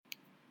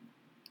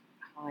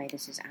Hi,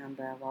 this is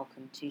Amber.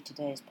 Welcome to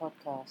today's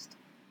podcast.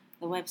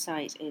 The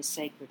website is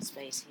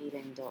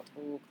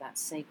sacredspacehealing.org.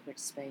 That's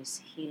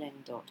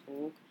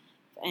sacredspacehealing.org.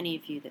 For any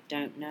of you that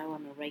don't know,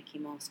 I'm a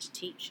Reiki master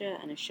teacher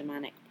and a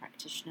shamanic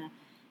practitioner.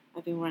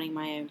 I've been running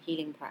my own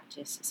healing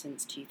practice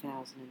since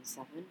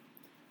 2007,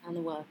 and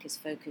the work is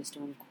focused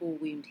on core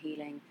wound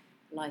healing,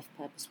 life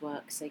purpose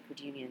work, sacred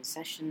union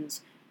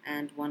sessions,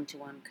 and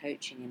one-to-one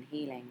coaching and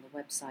healing. The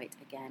website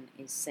again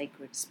is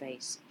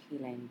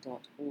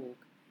sacredspacehealing.org.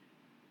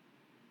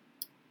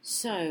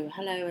 So,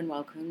 hello and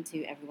welcome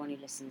to everyone who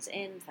listens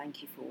in.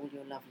 Thank you for all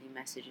your lovely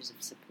messages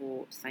of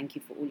support. Thank you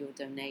for all your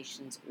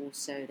donations.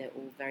 Also, they're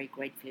all very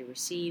gratefully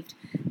received.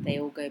 They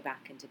all go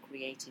back into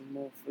creating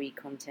more free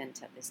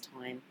content at this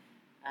time,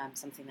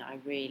 something that I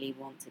really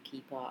want to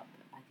keep up.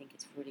 I think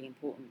it's really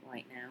important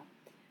right now.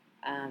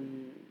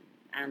 And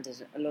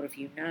as a lot of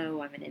you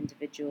know, I'm an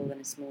individual and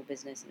a small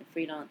business and a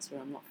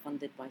freelancer. I'm not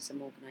funded by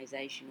some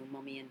organisation or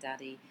mummy and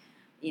daddy,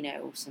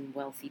 or some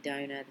wealthy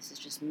donor. This is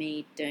just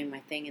me doing my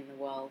thing in the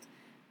world.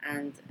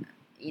 And,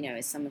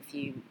 as a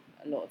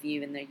lot of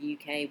you in the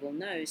UK will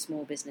know,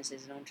 small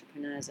businesses and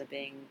entrepreneurs are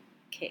being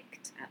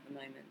kicked at the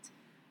moment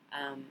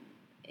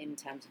in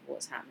terms of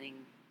what's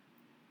happening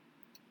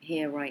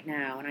here right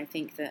now. And I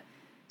think that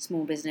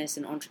small business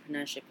and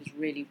entrepreneurship is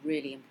really,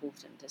 really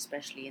important,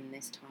 especially in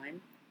this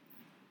time.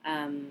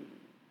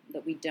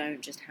 That we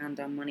don't just hand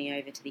our money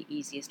over to the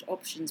easiest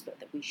options, but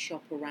that we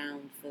shop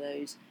around for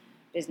those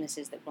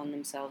businesses that run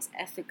themselves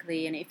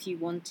ethically, and if you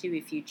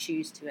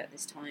choose to at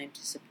this time,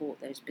 to support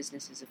those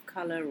businesses of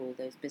colour or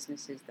those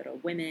businesses that are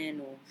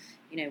women, or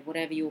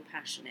whatever your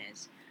passion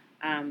is.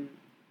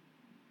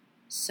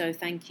 So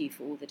thank you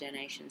for all the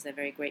donations. They're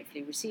very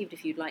gratefully received.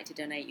 If you'd like to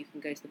donate, you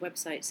can go to the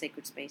website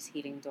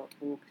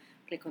sacredspacehealing.org,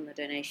 click on the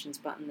donations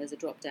button. There's a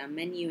drop down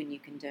menu and you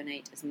can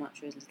donate as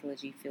much or as little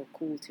as you feel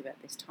called to at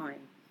this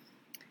time.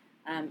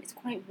 It's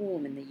quite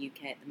warm in the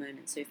UK at the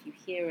moment, so if you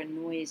hear a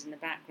noise in the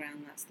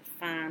background, that's the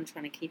fan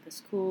trying to keep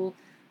us cool,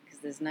 because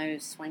there's no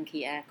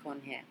swanky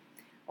aircon here.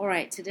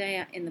 Alright,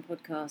 today in the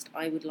podcast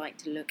I would like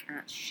to look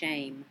at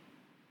shame,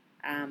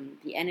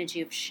 the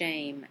energy of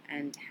shame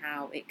and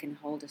how it can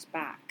hold us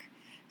back.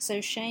 So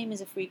shame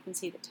is a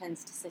frequency that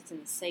tends to sit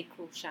in the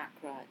sacral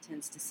chakra. It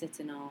tends to sit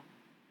in our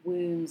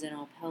wombs and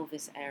our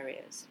pelvis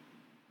areas.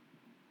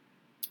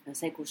 The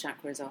sacral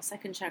chakra is our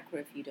second chakra,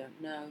 if you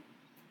don't know.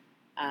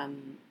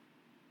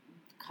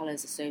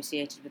 Colours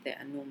associated with it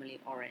are normally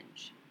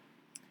orange,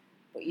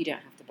 but you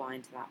don't have to buy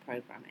into that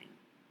programming.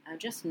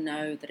 Just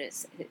know that it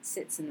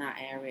sits in that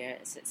area,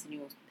 it sits in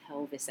your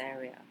pelvis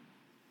area.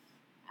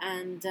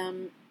 And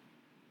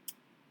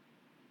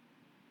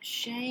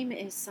shame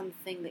is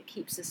something that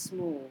keeps us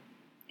small.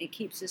 It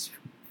keeps us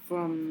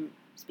from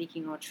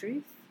speaking our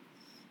truth.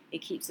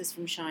 It keeps us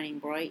from shining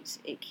bright.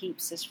 It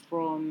keeps us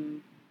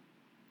from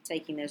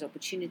taking those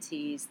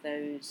opportunities,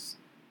 those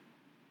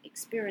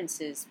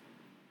experiences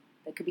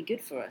that could be good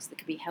for us, that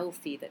could be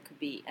healthy, that could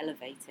be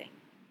elevating.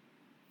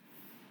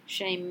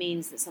 Shame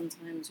means that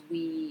sometimes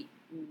we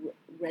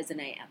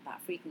resonate at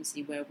that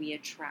frequency where we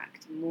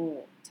attract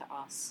more to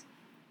us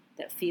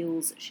that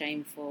feels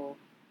shameful,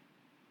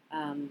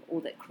 or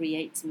that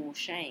creates more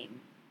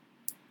shame.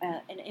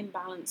 An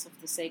imbalance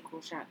of the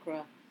sacral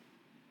chakra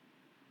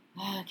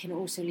can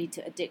also lead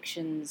to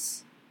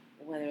addictions,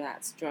 whether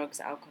that's drugs,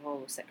 alcohol,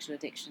 or sexual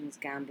addictions,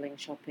 gambling,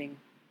 shopping.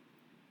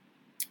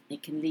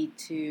 It can lead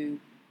to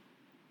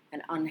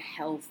an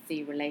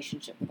unhealthy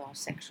relationship with our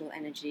sexual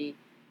energy,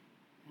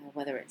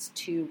 whether it's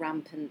too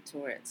rampant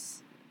or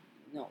it's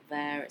not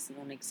there, it's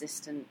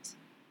non-existent.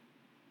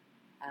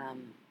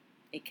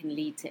 It can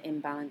lead to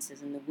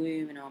imbalances in the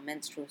womb, in our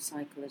menstrual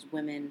cycle as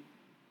women.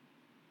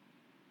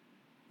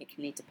 It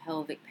can lead to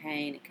pelvic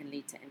pain, it can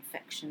lead to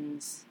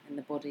infections in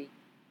the body.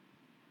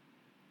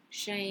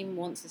 Shame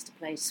wants us to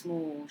play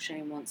small,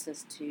 shame wants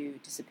us to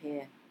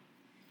disappear.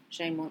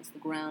 Shame wants the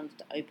ground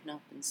to open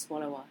up and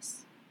swallow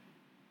us.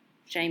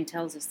 Shame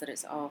tells us that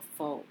it's our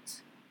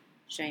fault.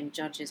 Shame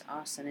judges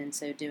us and in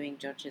so doing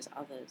judges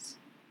others.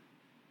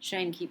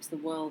 Shame keeps the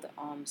world at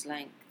arm's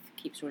length,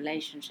 keeps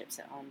relationships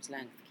at arm's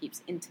length,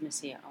 keeps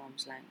intimacy at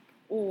arm's length,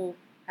 or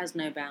has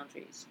no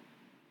boundaries,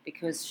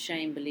 because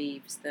shame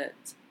believes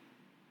that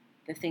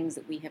the things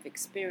that we have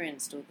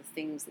experienced or the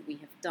things that we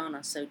have done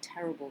are so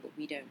terrible that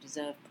we don't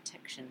deserve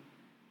protection,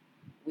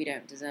 we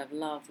don't deserve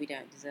love, we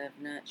don't deserve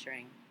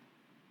nurturing.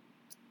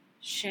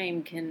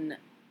 Shame can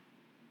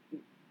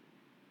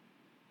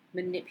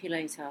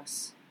manipulate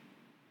us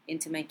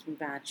into making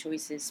bad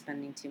choices,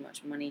 spending too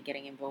much money,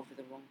 getting involved with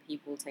the wrong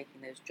people, taking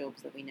those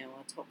jobs that we know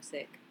are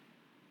toxic.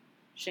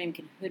 Shame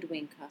can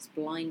hoodwink us,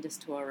 blind us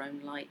to our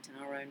own light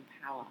and our own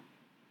power.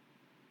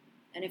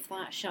 And if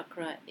that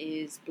chakra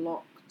is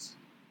blocked,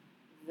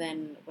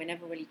 then we're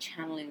never really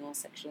channeling our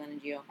sexual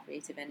energy, our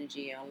creative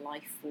energy, our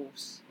life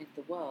force into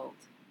the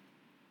world.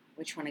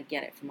 We're trying to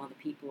get it from other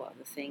people,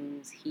 other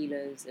things,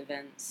 healers,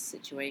 events,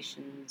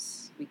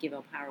 situations. We give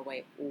our power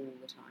away all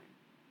the time.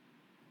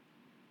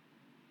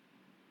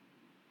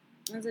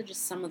 Those are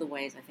just some of the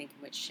ways I think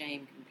in which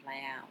shame can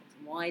play out.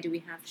 Why do we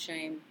have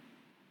shame?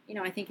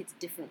 I think it's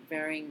different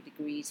varying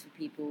degrees for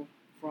people,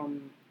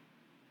 from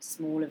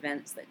small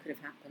events that could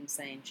have happened,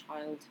 say, in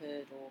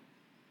childhood or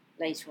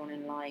later on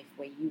in life,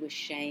 where you were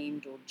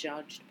shamed or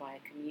judged by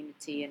a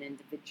community, an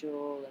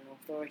individual, an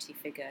authority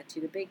figure, to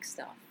the big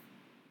stuff.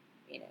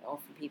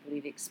 Often people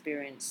who've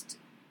experienced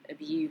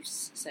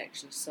abuse,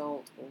 sexual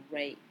assault, or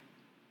rape,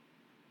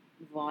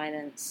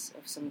 violence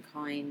of some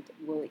kind,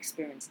 will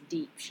experience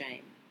deep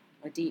shame,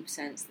 a deep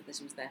sense that this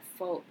was their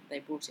fault, that they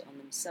brought it on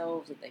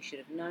themselves, that they should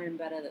have known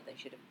better, that they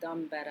should have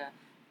done better,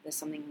 there's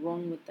something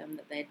wrong with them,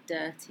 that they're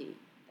dirty,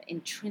 that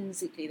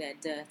intrinsically they're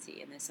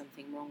dirty and there's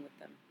something wrong with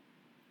them.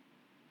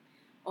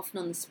 Often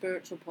on the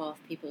spiritual path,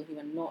 people who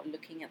are not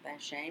looking at their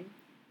shame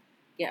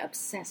get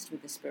obsessed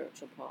with the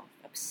spiritual path,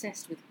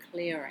 obsessed with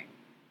clearing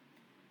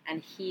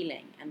and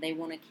healing, and they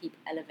want to keep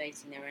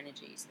elevating their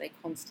energies. They're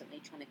constantly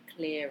trying to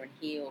clear and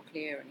heal.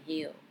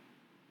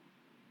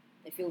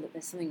 They feel that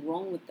there's something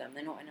wrong with them.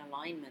 They're not in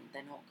alignment.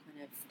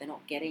 They're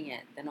not getting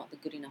it. They're not the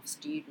good enough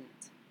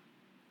student.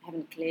 They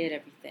haven't cleared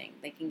everything.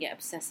 They can get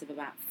obsessive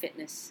about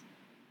fitness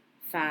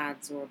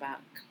fads or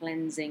about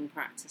cleansing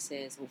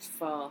practices or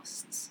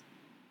fasts,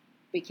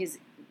 because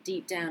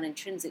deep down,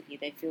 intrinsically,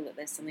 they feel that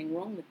there's something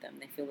wrong with them.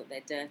 They feel that they're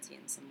dirty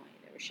in some way.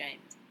 They're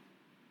ashamed.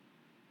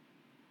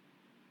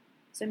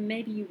 So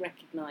maybe you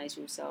recognize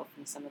yourself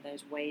in some of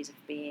those ways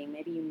of being.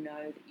 Maybe you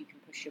know that you can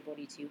push your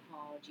body too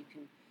hard. You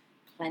can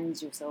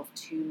cleanse yourself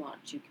too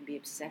much. You can be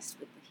obsessed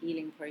with the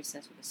healing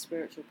process, with the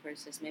spiritual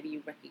process. Maybe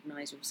you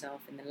recognize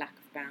yourself in the lack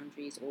of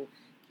boundaries or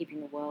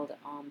keeping the world at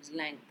arm's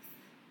length.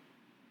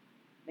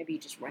 Maybe you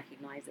just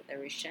recognize that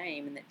there is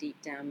shame, and that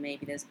deep down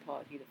maybe there's a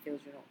part of you that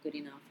feels you're not good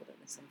enough, or that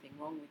there's something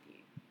wrong with you.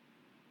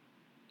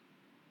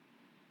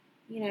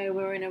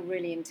 We're in a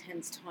really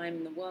intense time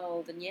in the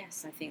world, and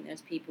yes, I think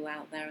there's people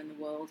out there in the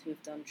world who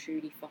have done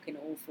truly fucking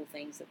awful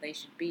things that they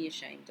should be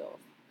ashamed of.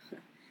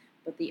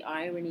 But the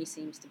irony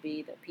seems to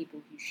be that people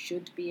who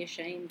should be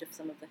ashamed of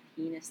some of the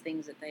heinous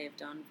things that they have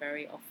done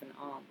very often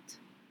aren't.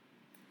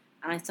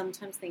 And I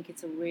sometimes think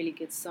it's a really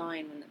good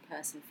sign when the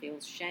person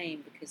feels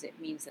shame, because it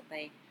means that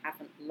they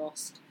haven't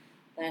lost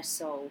their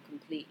soul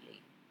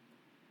completely.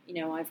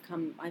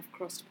 I've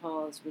crossed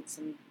paths with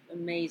some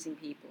amazing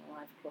people, and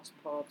I've crossed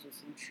paths with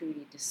some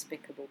truly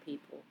despicable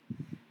people.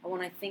 And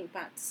when I think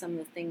back to some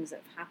of the things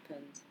that have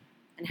happened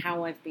and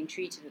how I've been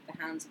treated at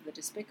the hands of the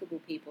despicable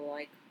people,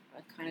 I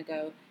kind of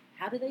go,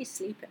 how do they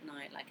sleep at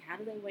night? Like, how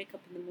do they wake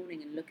up in the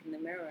morning and look in the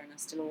mirror and are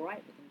still all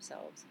right with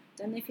themselves?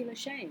 Don't they feel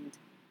ashamed?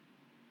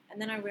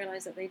 And then I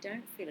realise that they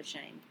don't feel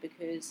ashamed,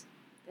 because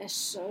they're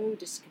so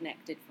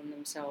disconnected from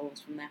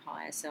themselves, from their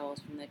higher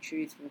selves, from their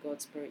truth, from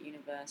God, Spirit,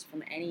 Universe,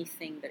 from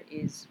anything that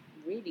is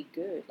really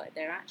good. Like,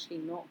 they're actually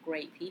not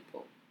great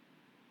people.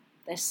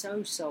 They're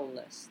so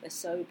soulless, they're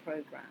so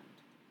programmed,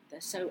 they're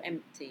so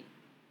empty,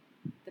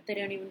 that they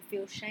don't even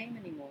feel shame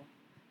anymore.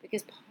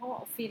 Because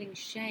part of feeling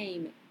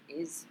shame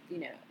is,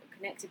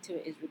 connected to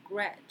it is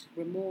regret,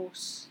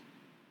 remorse,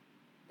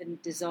 the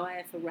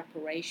desire for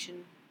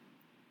reparation,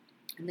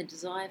 and the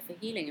desire for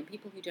healing. And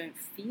people who don't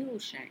feel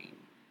shame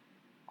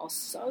are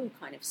so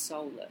kind of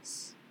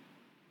soulless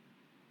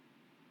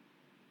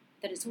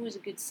that it's always a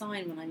good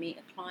sign when I meet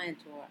a client,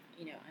 or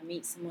I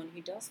meet someone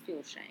who does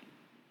feel shame,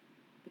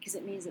 because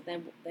it means that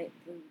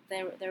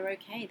they're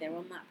okay. They're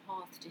on that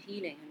path to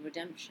healing and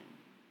redemption,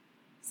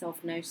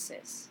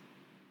 self-gnosis,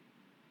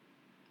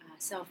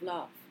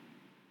 self-love.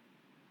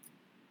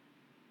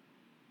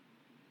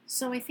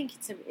 So I think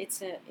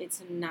it's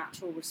a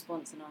natural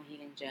response in our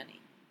healing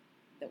journey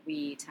that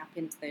we tap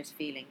into those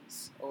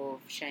feelings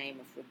of shame,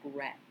 of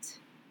regret.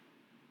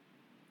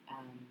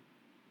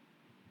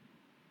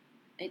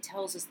 It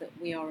tells us that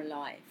we are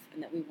alive,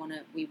 and that we want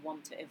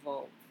to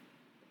evolve,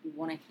 that we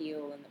want to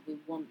heal, and that we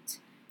want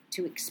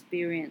to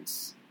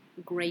experience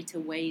greater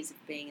ways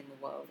of being in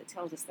the world. It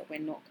tells us that we're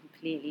not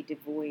completely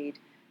devoid,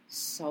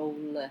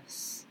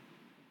 soulless,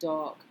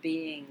 dark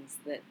beings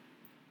that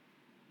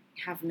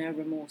have no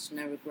remorse,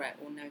 no regret,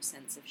 or no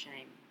sense of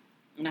shame.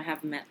 And I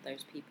have met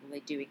those people. They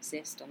do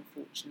exist,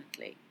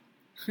 unfortunately.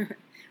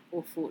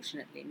 Or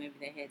fortunately, maybe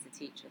they're here to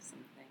teach us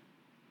something.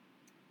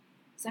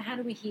 So how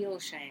do we heal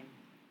shame?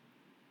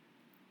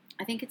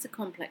 I think it's a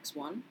complex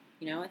one.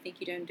 I think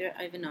you don't do it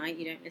overnight.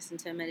 You don't listen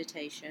to a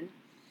meditation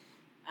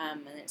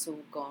and it's all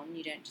gone.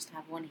 You don't just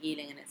have one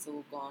healing and it's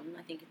all gone.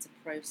 I think it's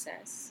a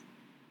process.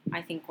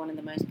 I think one of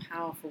the most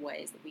powerful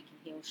ways that we can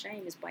heal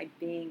shame is by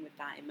being with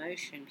that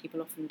emotion.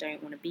 People often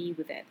don't want to be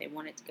with it. They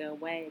want it to go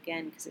away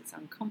again because it's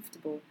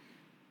uncomfortable.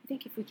 I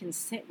think if we can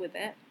sit with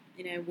it,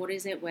 what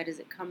is it? Where does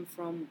it come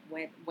from?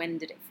 When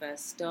did it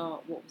first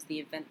start? What was the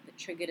event that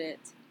triggered it?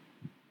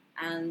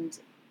 And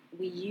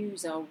we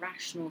use our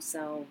rational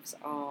selves,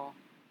 our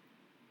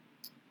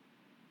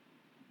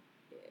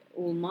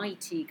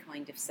almighty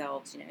kind of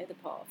selves, the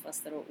part of us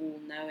that are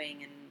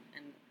all-knowing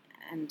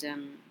and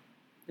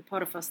the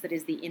part of us that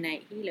is the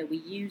innate healer. We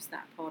use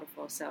that part of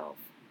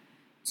ourselves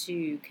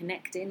to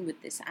connect in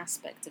with this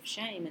aspect of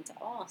shame and to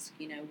ask,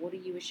 what are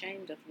you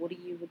ashamed of? What do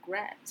you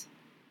regret?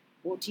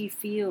 What do you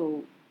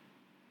feel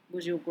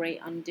was your great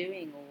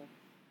undoing, or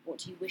what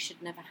do you wish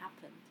had never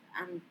happened?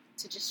 And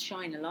to just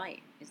shine a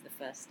light is the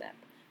first step.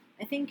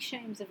 I think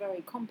shame's a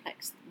very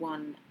complex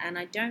one, and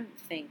I don't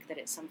think that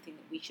it's something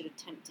that we should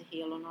attempt to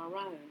heal on our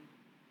own.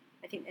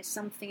 I think there's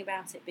something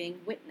about it being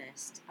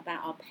witnessed,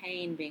 about our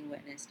pain being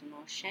witnessed and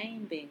our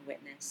shame being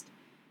witnessed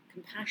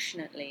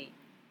compassionately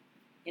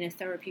in a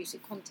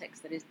therapeutic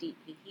context that is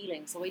deeply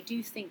healing. So I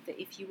do think that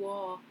if you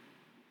are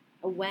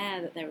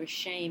aware that there is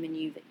shame in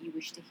you that you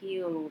wish to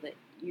heal, or that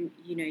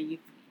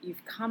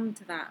you've come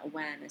to that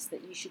awareness,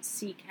 that you should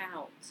seek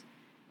out.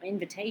 My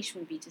invitation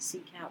would be to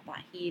seek out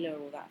that healer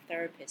or that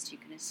therapist who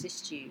can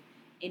assist you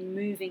in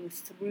moving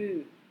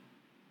through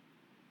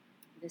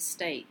this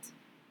state.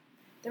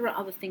 There are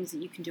other things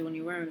that you can do on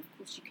your own. Of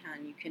course you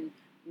can. You can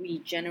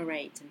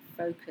regenerate and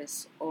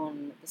focus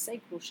on the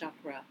sacral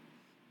chakra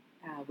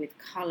with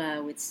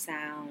colour, with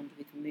sound,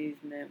 with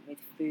movement, with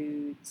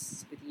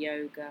foods, with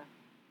yoga,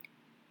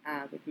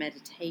 with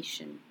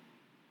meditation.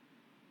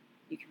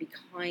 You can be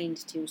kind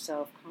to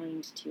yourself,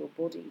 kind to your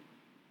body.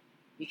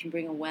 You can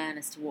bring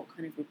awareness to what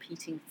kind of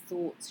repeating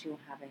thoughts you're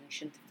having. I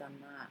shouldn't have done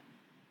that.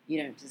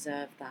 You don't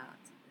deserve that.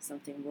 There's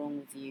something wrong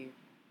with you.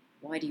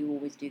 Why do you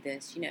always do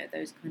this?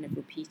 Those kind of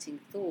repeating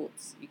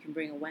thoughts. You can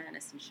bring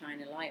awareness and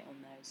shine a light on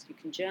those. You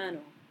can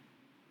journal.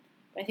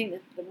 But I think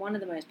that one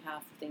of the most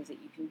powerful things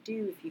that you can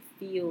do if you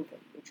feel that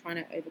you're trying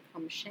to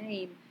overcome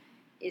shame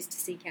is to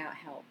seek out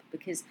help,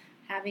 because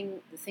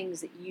having the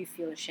things that you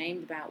feel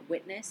ashamed about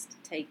witnessed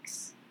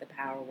takes the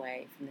power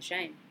away from the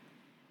shame.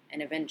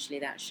 And eventually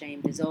that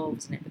shame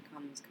dissolves and it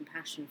becomes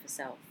compassion for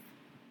self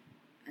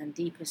and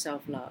deeper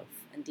self-love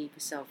and deeper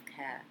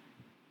self-care.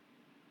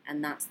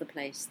 And that's the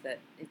place that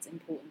it's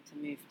important to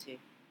move to.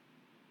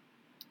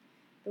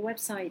 The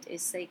website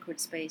is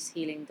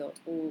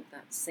sacredspacehealing.org.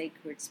 That's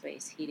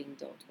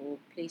sacredspacehealing.org.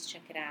 Please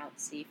check it out,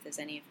 see if there's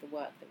any of the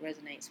work that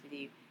resonates with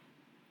you.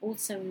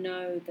 Also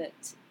know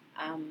that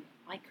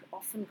I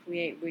often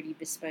create really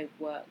bespoke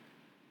work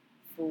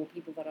for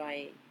people that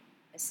I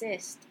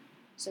assist.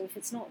 So if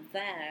it's not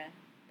there,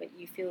 but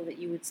you feel that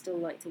you would still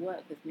like to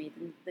work with me,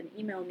 then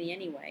email me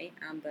anyway,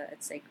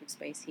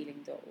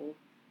 amber@sacredspacehealing.org,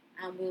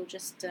 and we'll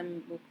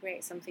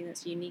create something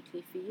that's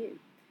uniquely for you.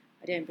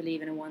 I don't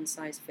believe in a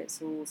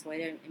one-size-fits-all, so I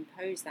don't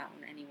impose that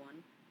on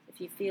anyone. If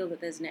you feel that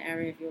there's an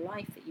area of your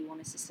life that you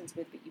want assistance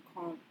with, but you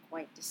can't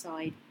quite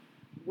decide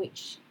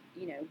which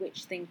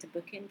thing to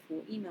book in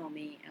for, email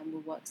me and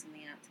we'll work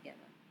something out together.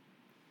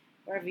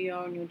 Wherever you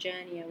are on your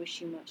journey, I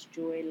wish you much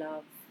joy,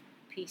 love,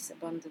 peace,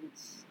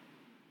 abundance,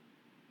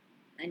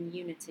 and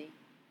unity.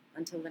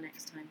 Until the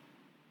next time.